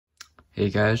Hey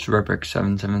guys,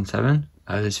 Redbrick777.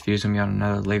 This video is going to be on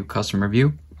another LEGO Custom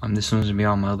review. This one's going to be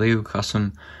on my LEGO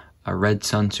Custom Red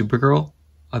Sun Supergirl,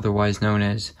 otherwise known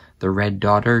as the Red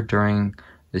Daughter during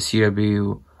the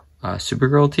CW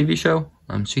Supergirl TV show.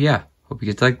 So yeah, hope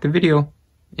you guys like the video.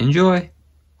 Enjoy!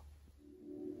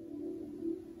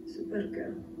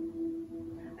 Supergirl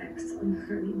acts on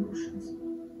her emotions.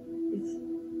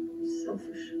 It's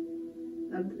selfish,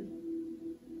 ugly.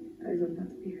 I will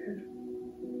not be her.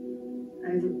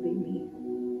 I will be me.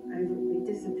 I will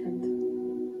be disciplined.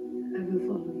 I will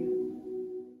follow you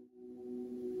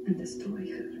and destroy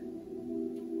her.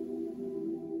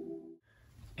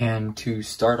 And to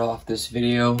start off this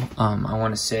video, I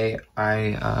want to say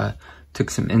I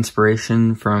took some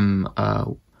inspiration from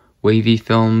Wavy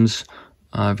Films'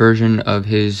 version of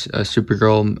his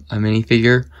Supergirl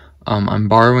minifigure. I'm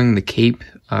borrowing the cape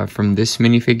from this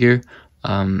minifigure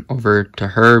over to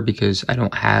her because I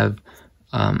don't have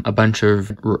a bunch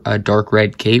of dark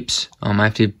red capes. I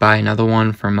have to buy another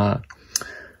one from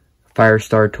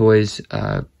Firestar Toys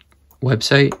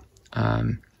website.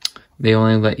 They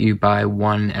only let you buy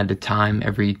one at a time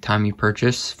every time you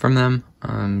purchase from them.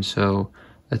 So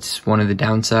that's one of the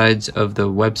downsides of the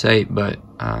website, but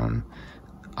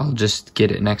I'll just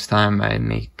get it next time I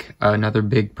make another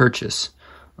big purchase.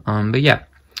 But yeah,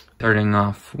 starting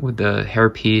off with the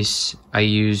hairpiece, I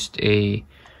used a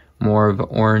more of an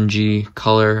orangey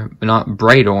color, but not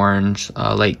bright orange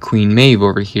like Queen Maeve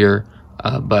over here,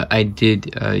 but I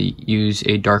did use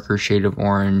a darker shade of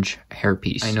orange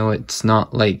hairpiece. I know it's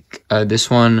not like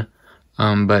this one,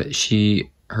 but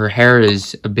her hair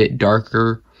is a bit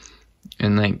darker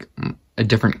and like a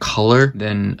different color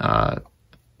than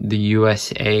the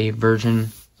USA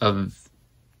version of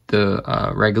the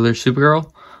regular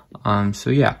Supergirl.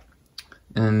 So yeah.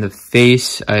 And the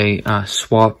face I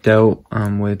swapped out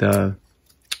with my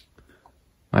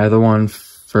other one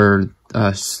for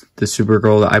the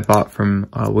Supergirl that I bought from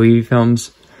Wavy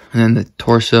Films. And then the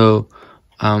torso,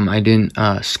 I didn't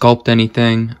sculpt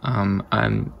anything. I'm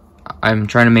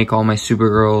trying to make all my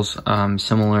Supergirls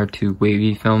similar to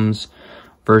Wavy Films'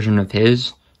 version of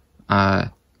his.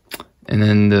 And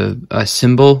then the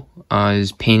symbol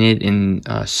is painted in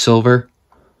silver.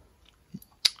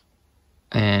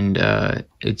 And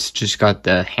it's just got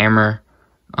the hammer.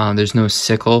 There's no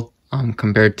sickle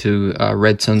compared to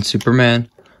Red Sun Superman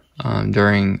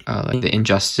during like the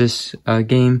Injustice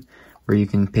game where you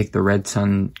can pick the Red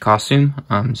Sun costume.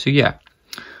 So yeah,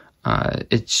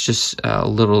 it's just a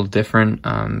little different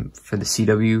for the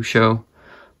CW show.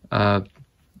 And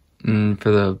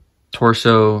for the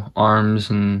torso, arms,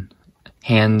 and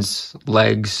hands,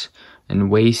 legs, and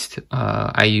waist,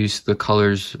 I used the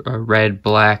colors red,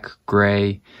 black,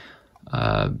 gray,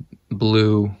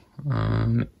 blue,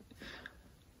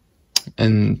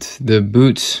 and the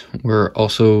boots were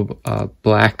also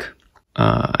black.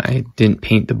 I didn't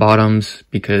paint the bottoms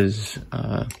because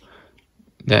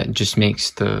that just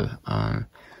makes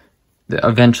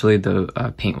eventually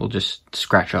the paint will just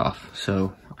scratch off,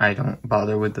 so I don't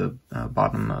bother with the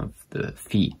bottom of the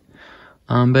feet.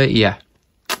 But yeah.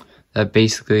 That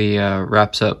basically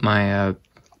wraps up my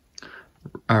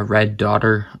Red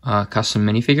Daughter custom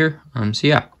minifigure. So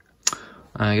yeah,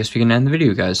 I guess we can end the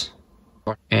video, guys.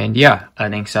 And yeah,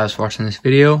 thanks guys for watching this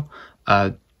video.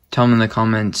 Tell me in the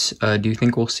comments, do you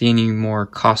think we'll see any more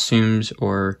costumes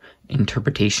or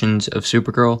interpretations of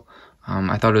Supergirl?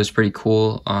 I thought it was pretty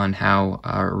cool on how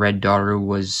Red Daughter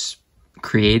was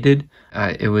created.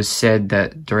 It was said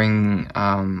that during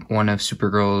one of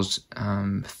Supergirl's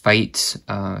fights,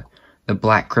 the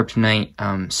Black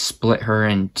Kryptonite split her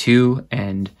in two,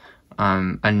 and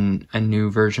a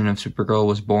new version of Supergirl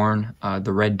was born,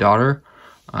 the Red Daughter,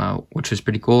 which was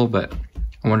pretty cool. But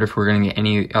I wonder if we're going to get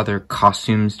any other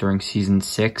costumes during Season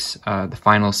 6, the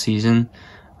final season.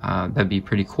 That'd be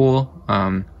pretty cool.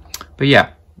 But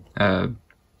yeah, other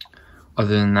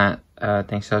than that,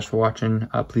 thanks guys for watching.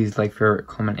 Please like, favorite,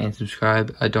 comment, and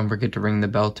subscribe. Don't forget to ring the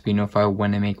bell to be notified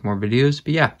when I make more videos.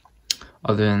 But yeah,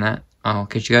 other than that, I'll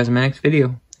catch you guys in my next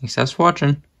video. Thanks guys for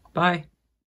watching. Bye.